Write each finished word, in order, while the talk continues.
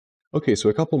Okay, so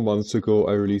a couple months ago,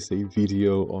 I released a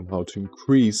video on how to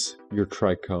increase your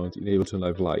track count in Ableton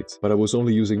Live Lite, but I was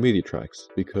only using MIDI tracks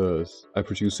because I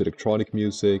produce electronic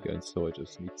music and so I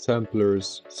just need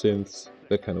samplers, synths,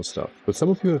 that kind of stuff. But some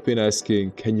of you have been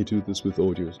asking, can you do this with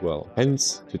audio as well?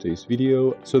 Hence today's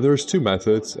video. So there's two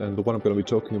methods, and the one I'm going to be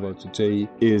talking about today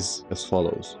is as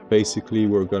follows. Basically,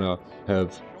 we're going to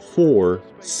have 4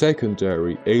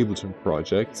 secondary Ableton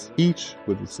projects, each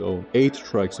with its own 8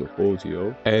 tracks of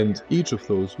audio, and each of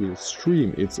those will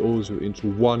stream its audio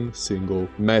into one single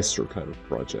master kind of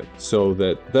project. So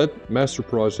that master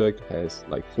project has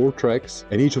like 4 tracks,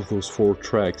 and each of those 4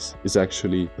 tracks is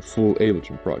actually the full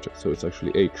Ableton project. So it's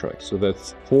actually 8 tracks. So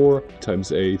that's 4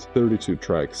 times 8, 32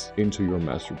 tracks into your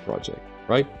master project,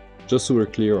 right? Just so we're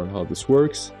clear on how this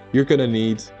works, you're gonna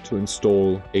need to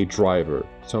install a driver,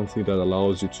 something that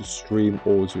allows you to stream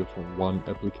audio from one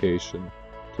application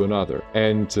to another.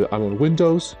 And I'm on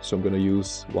Windows, so I'm gonna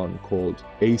use one called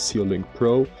ASIO Link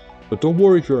Pro. But don't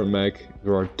worry if you're on Mac,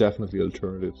 there are definitely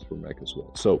alternatives for Mac as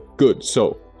well. So good.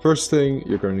 So first thing,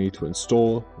 you're gonna need to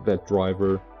install that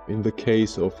driver. In the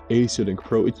case of ASIO Link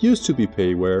Pro, it used to be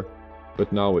payware,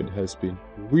 but now it has been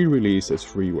re-released as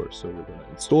freeware. So we're gonna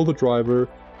install the driver.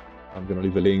 I'm going to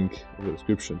leave a link in the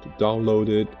description to download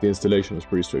it. The installation is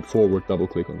pretty straightforward. Double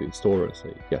click on the installer and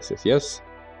say yes, yes, yes.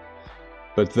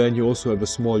 But then you also have a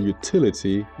small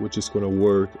utility which is going to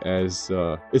work as,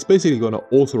 it's basically going to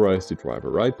authorize the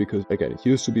driver, right? Because again, it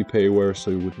used to be payware, so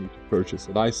you would need to purchase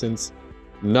a license.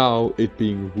 Now it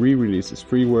being re-released as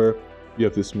freeware, you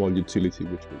have this small utility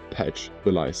which will patch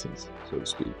the license, so to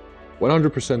speak.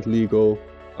 100% legal.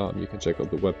 You can check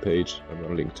out the webpage I'm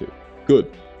going to link to.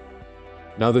 Good.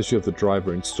 Now that you have the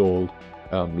driver installed,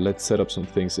 let's set up some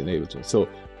things in Ableton. So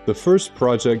the first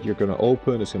project you're going to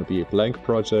open is going to be a blank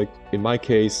project. In my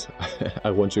case, I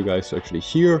want you guys to actually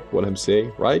hear what I'm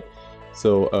saying, right?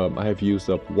 So I have used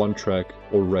up 1 track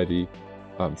already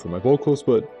for my vocals,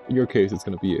 but in your case, it's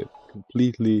going to be a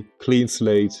completely clean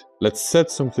slate. Let's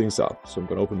set some things up. So I'm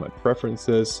going to open my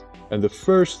preferences. And the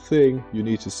first thing you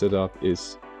need to set up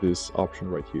is this option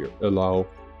right here, allow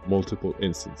multiple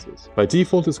instances. By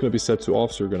default, it's going to be set to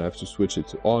off, so you're going to have to switch it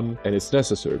to on, and it's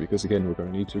necessary because again, we're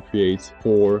going to need to create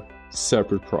 4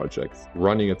 separate projects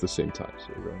running at the same time. So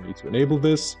we're going to need to enable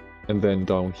this, and then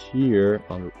down here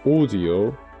under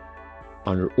audio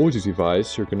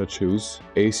device, you're going to choose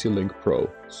ASIO Link Pro.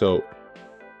 So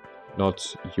not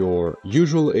your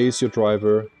usual ASIO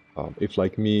driver. If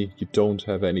like me, you don't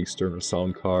have any external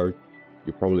sound card,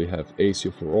 you probably have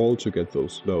ASIO for all to get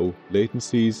those low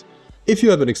latencies. If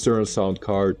you have an external sound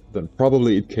card, then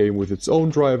probably it came with its own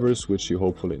drivers, which you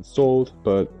hopefully installed,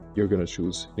 but you're going to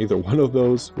choose neither one of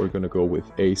those. We're going to go with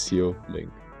ASIO Link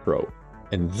Pro.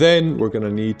 And then we're going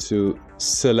to need to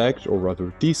select, or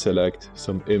rather deselect,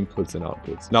 some inputs and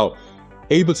outputs. Now,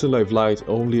 Ableton Live Lite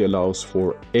only allows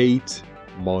for 8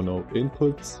 mono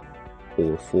inputs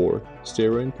or 4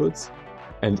 stereo inputs,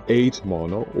 and 8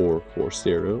 mono or 4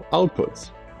 stereo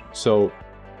outputs. So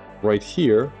right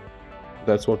here,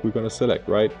 that's what we're going to select,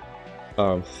 right?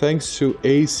 Thanks to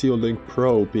ASIO Link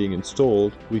Pro being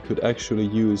installed, we could actually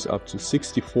use up to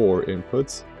 64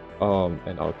 inputs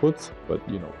and outputs, but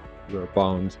you know, we're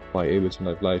bound by Ableton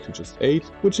Live Lite to just 8,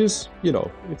 which is, you know,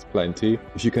 it's plenty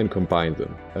if you can combine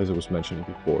them, as I was mentioning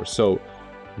before. So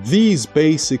these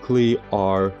basically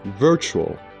are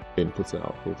virtual inputs and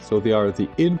outputs. So they are the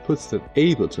inputs that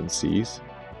Ableton sees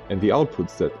and the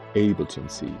outputs that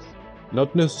Ableton sees,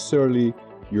 not necessarily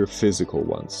your physical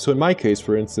ones. So in my case,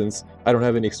 for instance, I don't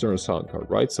have any external sound card,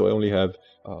 right? So I only have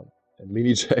a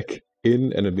mini jack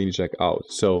in and a mini jack out.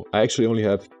 So I actually only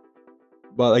have,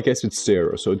 well, I guess it's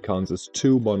stereo. So it counts as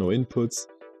 2 mono inputs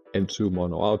and 2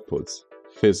 mono outputs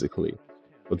physically.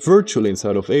 But virtually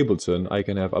inside of Ableton, I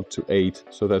can have up to 8.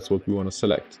 So that's what we want to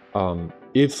select.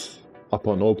 If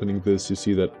upon opening this, you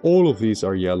see that all of these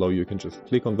are yellow, you can just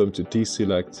click on them to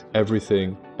deselect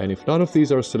everything. And if none of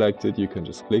these are selected, you can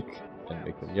just click and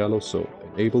make them yellow, so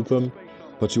enable them.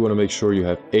 But you want to make sure you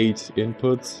have 8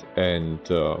 inputs and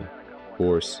of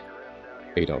course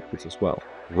 8 outputs as well.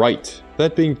 Right,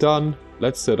 that being done,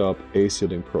 let's set up ASIO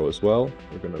Link Pro as well.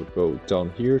 We're going to go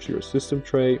down here to your system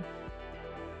tray,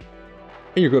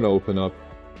 and you're going to open up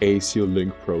ASIO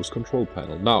Link Pro's control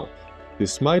panel. Now,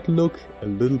 this might look a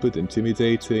little bit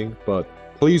intimidating, but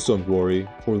please don't worry.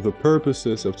 For the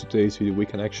purposes of today's video, we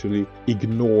can actually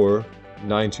ignore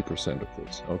 90% of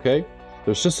this, okay?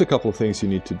 There's just a couple things you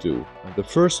need to do. And the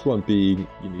first one being,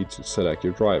 you need to select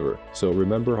your driver. So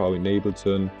remember how in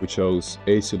Ableton we chose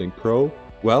ASIO Link Pro?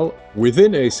 Well,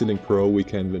 within ASIO Link Pro, we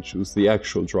can then choose the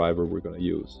actual driver we're going to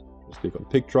use. Just click on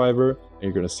pick driver, and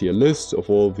you're going to see a list of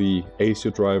all the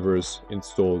ASIO drivers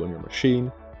installed on your machine.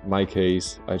 In my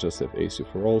case, I just have ASIO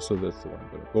for all, so that's the one I'm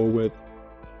going to go with.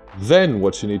 Then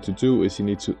what you need to do is you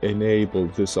need to enable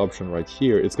this option right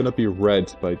here. It's going to be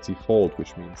red by default,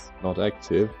 which means not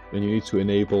active. And you need to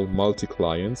enable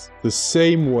multi-clients the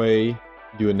same way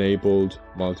you enabled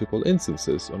multiple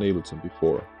instances on Ableton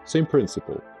before. Same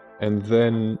principle. And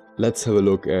then let's have a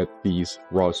look at these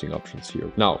routing options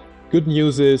here. Now, good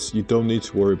news is you don't need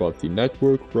to worry about the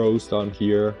network rows down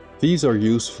here. These are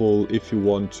useful if you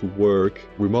want to work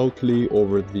remotely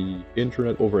over the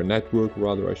internet, over a network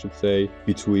rather, I should say,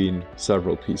 between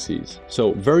several PCs.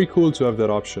 So very cool to have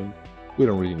that option. We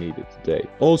don't really need it today.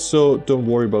 Also, don't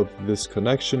worry about this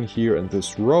connection here and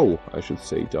this row, I should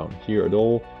say, down here at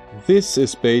all. This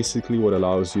is basically what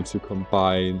allows you to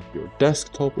combine your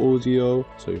desktop audio,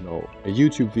 so you know, a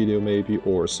YouTube video maybe,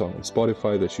 or a song on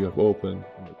Spotify that you have open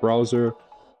in the browser,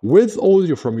 with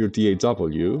audio from your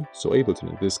DAW, so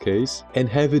Ableton in this case, and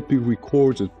have it be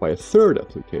recorded by a third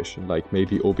application, like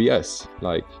maybe OBS,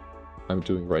 like I'm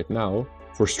doing right now,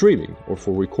 for streaming or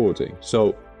for recording.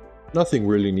 So nothing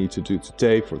really need to do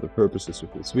today for the purposes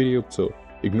of this video, so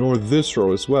ignore this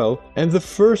row as well, and the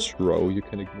first row you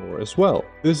can ignore as well.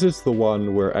 This is the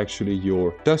one where actually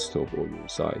your desktop audio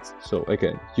resides. So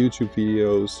again, YouTube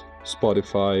videos,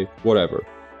 Spotify, whatever.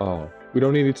 We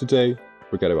don't need it today.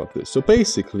 Forget about this. So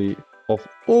basically, of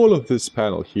all of this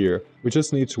panel here, we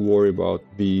just need to worry about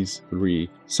these three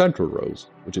central rows,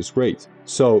 which is great.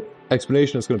 So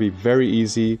explanation is going to be very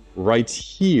easy. Right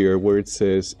here where it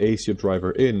says ASIO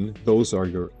driver in, those are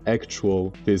your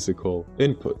actual physical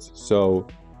inputs. So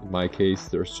in my case,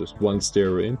 there's just one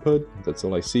stereo input. That's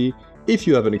all I see. If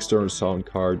you have an external sound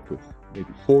card with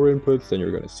maybe 4 inputs, then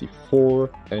you're going to see 4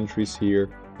 entries here.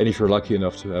 And if you're lucky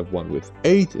enough to have one with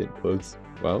 8 inputs,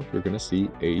 well, you're going to see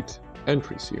 8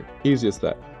 entries here. Easy as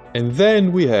that. And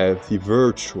then we have the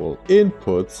virtual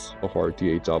inputs of our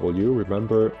DAW.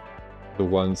 Remember the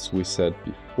ones we said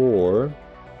before.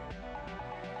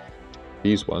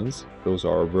 These ones, those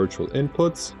are our virtual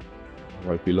inputs.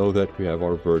 Right below that, we have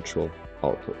our virtual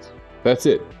outputs. That's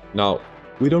it. Now,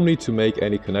 we don't need to make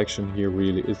any connection here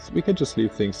really. We can just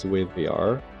leave things the way they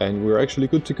are and we're actually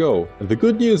good to go. And the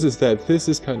good news is that this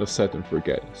is kind of set and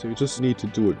forget. So you just need to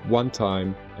do it one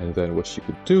time, and then what you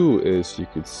could do is you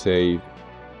could save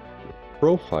your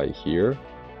profile here,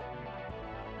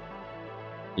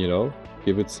 you know,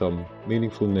 give it some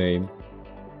meaningful name,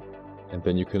 and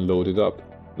then you can load it up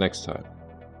next time.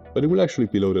 But it will actually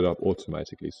be loaded up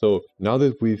automatically. So now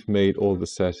that we've made all the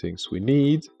settings we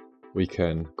need, we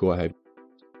can go ahead.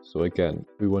 So again,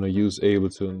 we want to use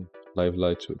Ableton Live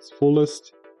Lite to its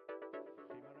fullest.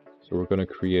 So we're going to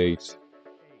create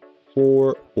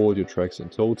 4 audio tracks in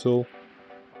total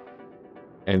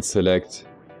and select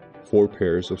 4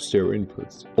 pairs of stereo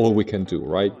inputs. All we can do,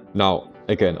 right? Now,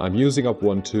 again, I'm using up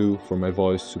 1, 2 for my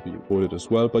voice to be recorded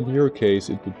as well, but in your case,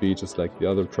 it would be just like the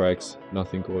other tracks,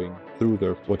 nothing going through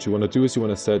there. What you want to do is you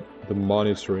want to set the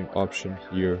monitoring option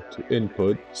here to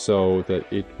input so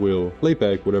that it will play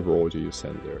back whatever audio you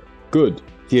send there. Good.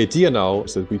 The idea now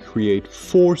is that we create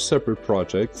 4 separate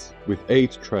projects with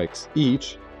 8 tracks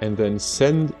each, and then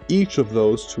send each of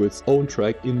those to its own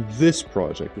track in this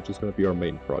project, which is going to be our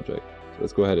main project. So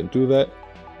let's go ahead and do that.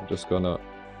 I'm just gonna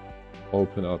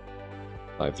open up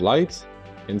Live Lite,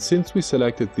 and since we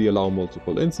selected the Allow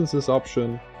Multiple Instances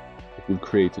option, it will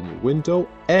create a new window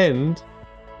and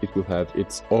it will have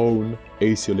its own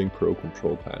ASIO Link Pro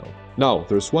control panel. Now,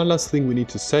 there's one last thing we need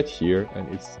to set here,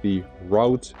 and it's the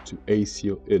Route to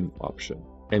ASIO In option.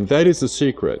 And that is the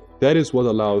secret. That is what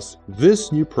allows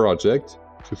this new project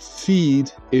to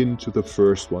feed into the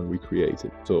first one we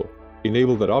created. So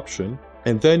enable that option.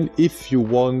 And then if you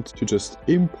want to just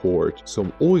import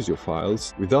some audio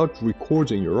files without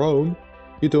recording your own,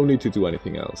 you don't need to do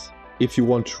anything else. If you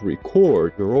want to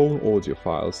record your own audio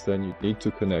files, then you need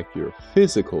to connect your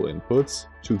physical inputs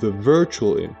to the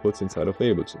virtual inputs inside of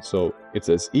Ableton. So it's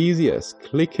as easy as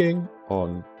clicking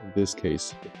on, in this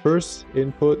case, the first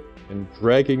input and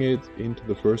dragging it into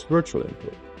the first virtual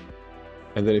input.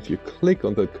 And then if you click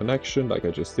on that connection, like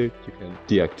I just did, you can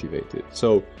deactivate it.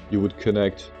 So you would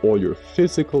connect all your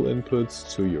physical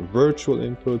inputs to your virtual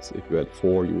inputs. If you had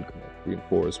 4, you would connect 3 and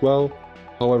 4 as well,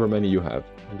 however many you have.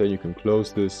 And then you can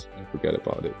close this and forget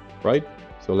about it, right?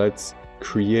 So let's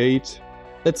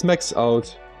max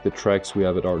out the tracks we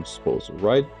have at our disposal,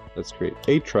 right? Let's create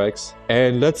 8 tracks.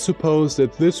 And let's suppose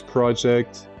that this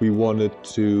project we wanted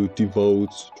to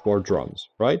devote to our drums,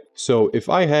 right? So if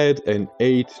I had an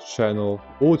 8-channel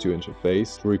audio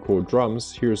interface to record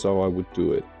drums, here's how I would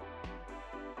do it.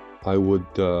 I would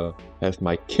have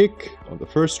my kick on the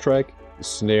first track, the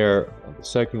snare on the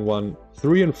second one.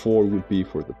 3 and 4 would be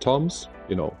for the toms,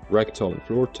 you know, rack tom and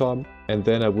floor tom. And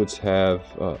then I would have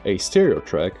a stereo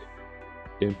track,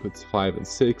 inputs 5 and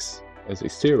 6 as a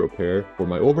stereo pair for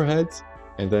my overheads.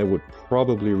 And then I would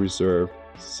probably reserve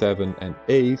 7 and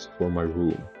 8 for my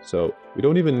room. So we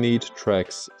don't even need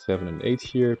tracks 7 and 8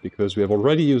 here because we have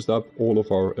already used up all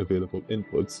of our available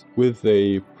inputs with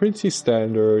a pretty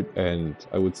standard and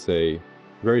I would say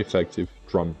very effective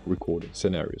drum recording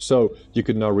scenario. So you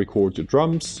can now record your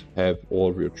drums, have all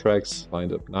of your tracks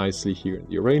lined up nicely here in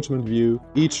the arrangement view.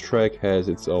 Each track has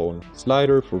its own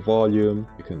slider for volume.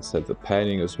 You can set the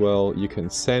panning as well. You can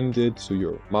send it to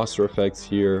your master effects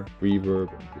here,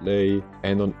 reverb and delay.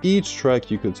 And on each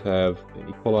track you could have an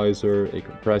equalizer, a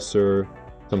compressor,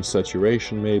 some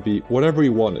saturation maybe, whatever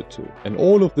you wanted to. And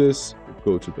all of this would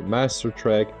go to the master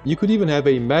track. You could even have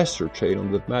a master chain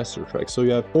on the master track. So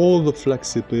you have all the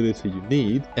flexibility you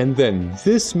need. And then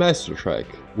this master track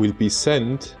will be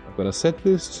sent. I'm gonna set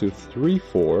this to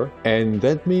 3/4, and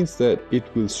that means that it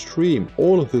will stream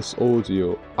all of this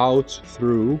audio out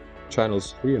through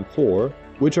channels 3 and 4,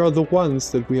 which are the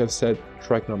ones that we have set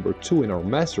track number 2 in our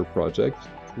master project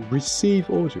to receive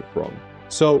audio from.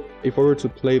 So if I were to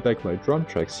play back my drum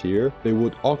tracks here, they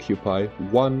would occupy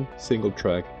one single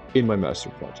track in my master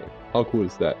project. How cool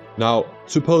is that? Now,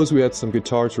 suppose we had some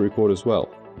guitar to record as well.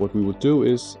 What we would do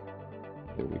is,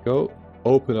 here we go,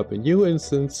 open up a new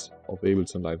instance of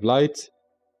Ableton Live Lite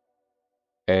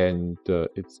and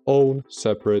its own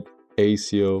separate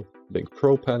ASIO Link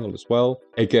Pro panel as well.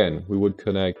 Again, we would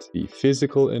connect the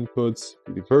physical inputs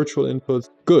to the virtual inputs.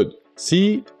 Good.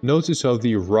 See, notice how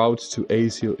the route to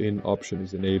ASIO in option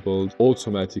is enabled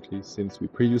automatically since we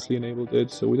previously enabled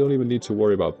it. So we don't even need to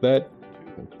worry about that.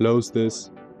 We can close this.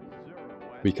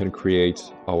 We can create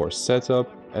our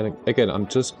setup. And again, I'm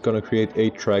just gonna create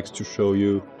 8 tracks to show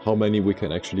you how many we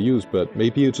can actually use. But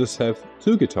maybe you just have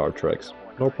 2 guitar tracks.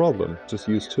 No problem, just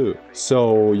use 2.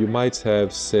 So you might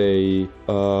have, say,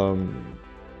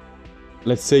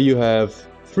 let's say you have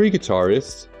 3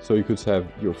 guitarists. So you could have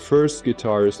your first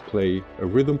guitarist play a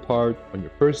rhythm part on your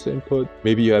first input.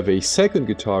 Maybe you have a second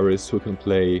guitarist who can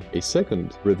play a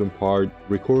second rhythm part,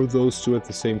 record those 2 at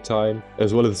the same time,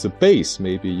 as well as the bass.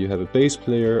 Maybe you have a bass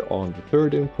player on the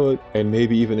third input and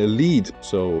maybe even a lead.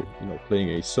 So, you know, playing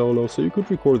a solo. So you could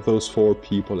record those 4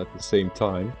 people at the same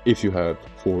time if you have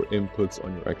 4 inputs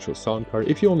on your actual sound card.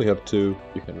 If you only have 2,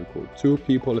 you can record 2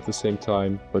 people at the same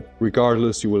time. But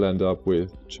regardless, you will end up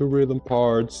with 2 rhythm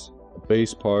parts, a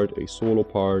bass part, a solo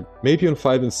part. Maybe on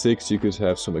 5 and 6 you could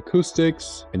have some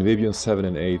acoustics, and maybe on 7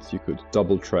 and 8 you could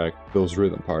double track those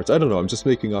rhythm parts. I don't know, I'm just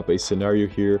making up a scenario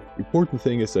here. The important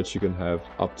thing is that you can have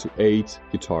up to 8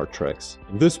 guitar tracks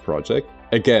in this project.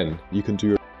 Again, you can do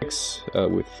your tracks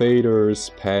with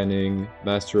faders, panning,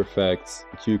 master effects,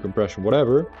 EQ, compression,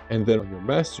 whatever. And then on your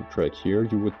master track here,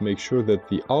 you would make sure that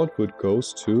the output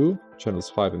goes to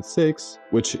channels 5 and 6,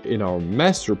 which in our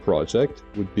master project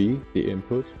would be the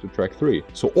input to track 3.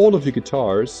 So all of your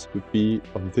guitars would be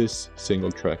on this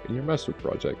single track in your master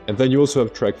project. And then you also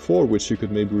have track 4, which you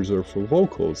could maybe reserve for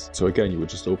vocals. So again, you would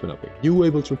just open up a new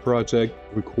Ableton project,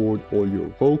 record all your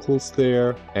vocals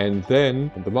there, and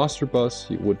then on the master bus,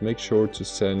 you would make sure to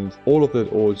send all of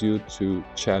that audio to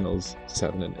channels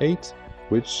 7 and 8,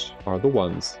 which are the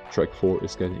ones track 4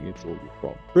 is getting its audio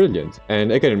from. Brilliant.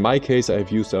 And again, in my case, I've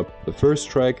used up the first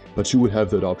track, but you would have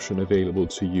that option available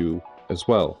to you as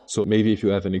well. So maybe if you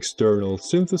have an external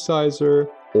synthesizer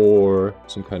or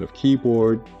some kind of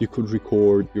keyboard, you could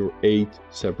record your 8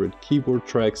 separate keyboard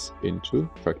tracks into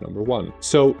track number 1.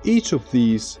 So each of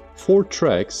these 4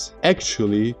 tracks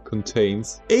actually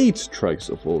contains 8 tracks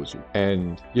of audio.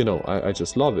 And, you know, I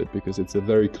just love it because it's a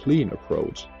very clean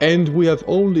approach. And we have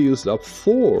only used up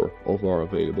 4 of our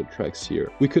available tracks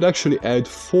here. We could actually add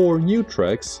 4 new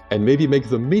tracks and maybe make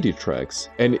them MIDI tracks.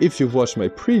 And if you've watched my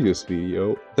previous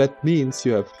video, that means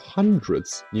you have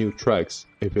hundreds new tracks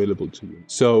available to you.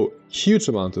 So huge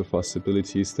amount of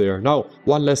possibilities there. Now,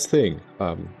 one last thing,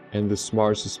 and the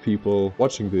smartest people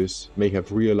watching this may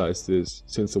have realized this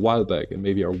since a while back and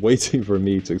maybe are waiting for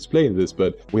me to explain this,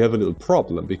 but we have a little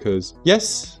problem because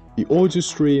yes, the audio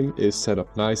stream is set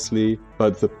up nicely,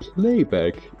 but the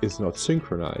playback is not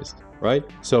synchronized, right?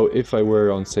 So if I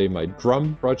were on, say, my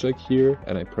drum project here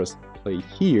and I pressed play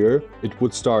here, it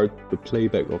would start the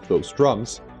playback of those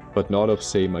drums, but not of,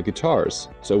 say, my guitars.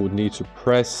 So I would need to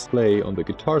press play on the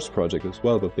guitars project as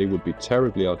well, but they would be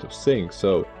terribly out of sync,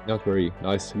 so not very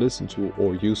nice to listen to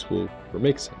or useful for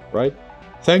mixing, right?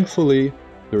 Thankfully,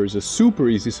 There is a super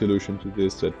easy solution to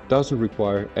this that doesn't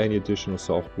require any additional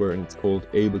software, and it's called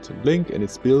Ableton Link, and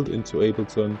it's built into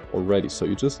Ableton already. So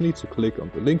you just need to click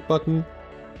on the link button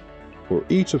for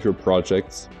each of your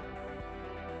projects.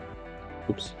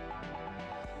 Oops.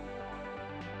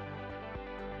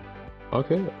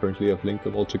 Okay, apparently I've linked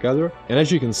them all together. And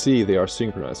as you can see, they are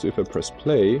synchronized. So if I press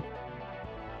play,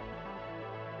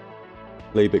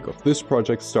 playback of this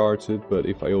project started, but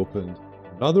if I opened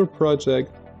another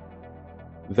project,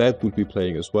 that would be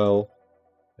playing as well,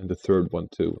 and the third one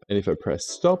too. And if I press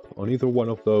stop on either one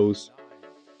of those,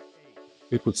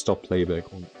 it would stop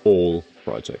playback on all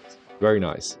projects. Very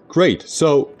nice. Great.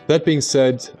 So that being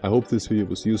said, I hope this video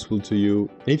was useful to you.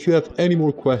 And if you have any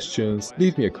more questions,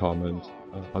 leave me a comment.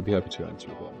 I'll be happy to answer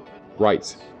them.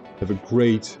 Right. Have a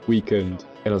great weekend,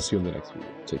 and I'll see you in the next video.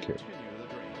 Take care.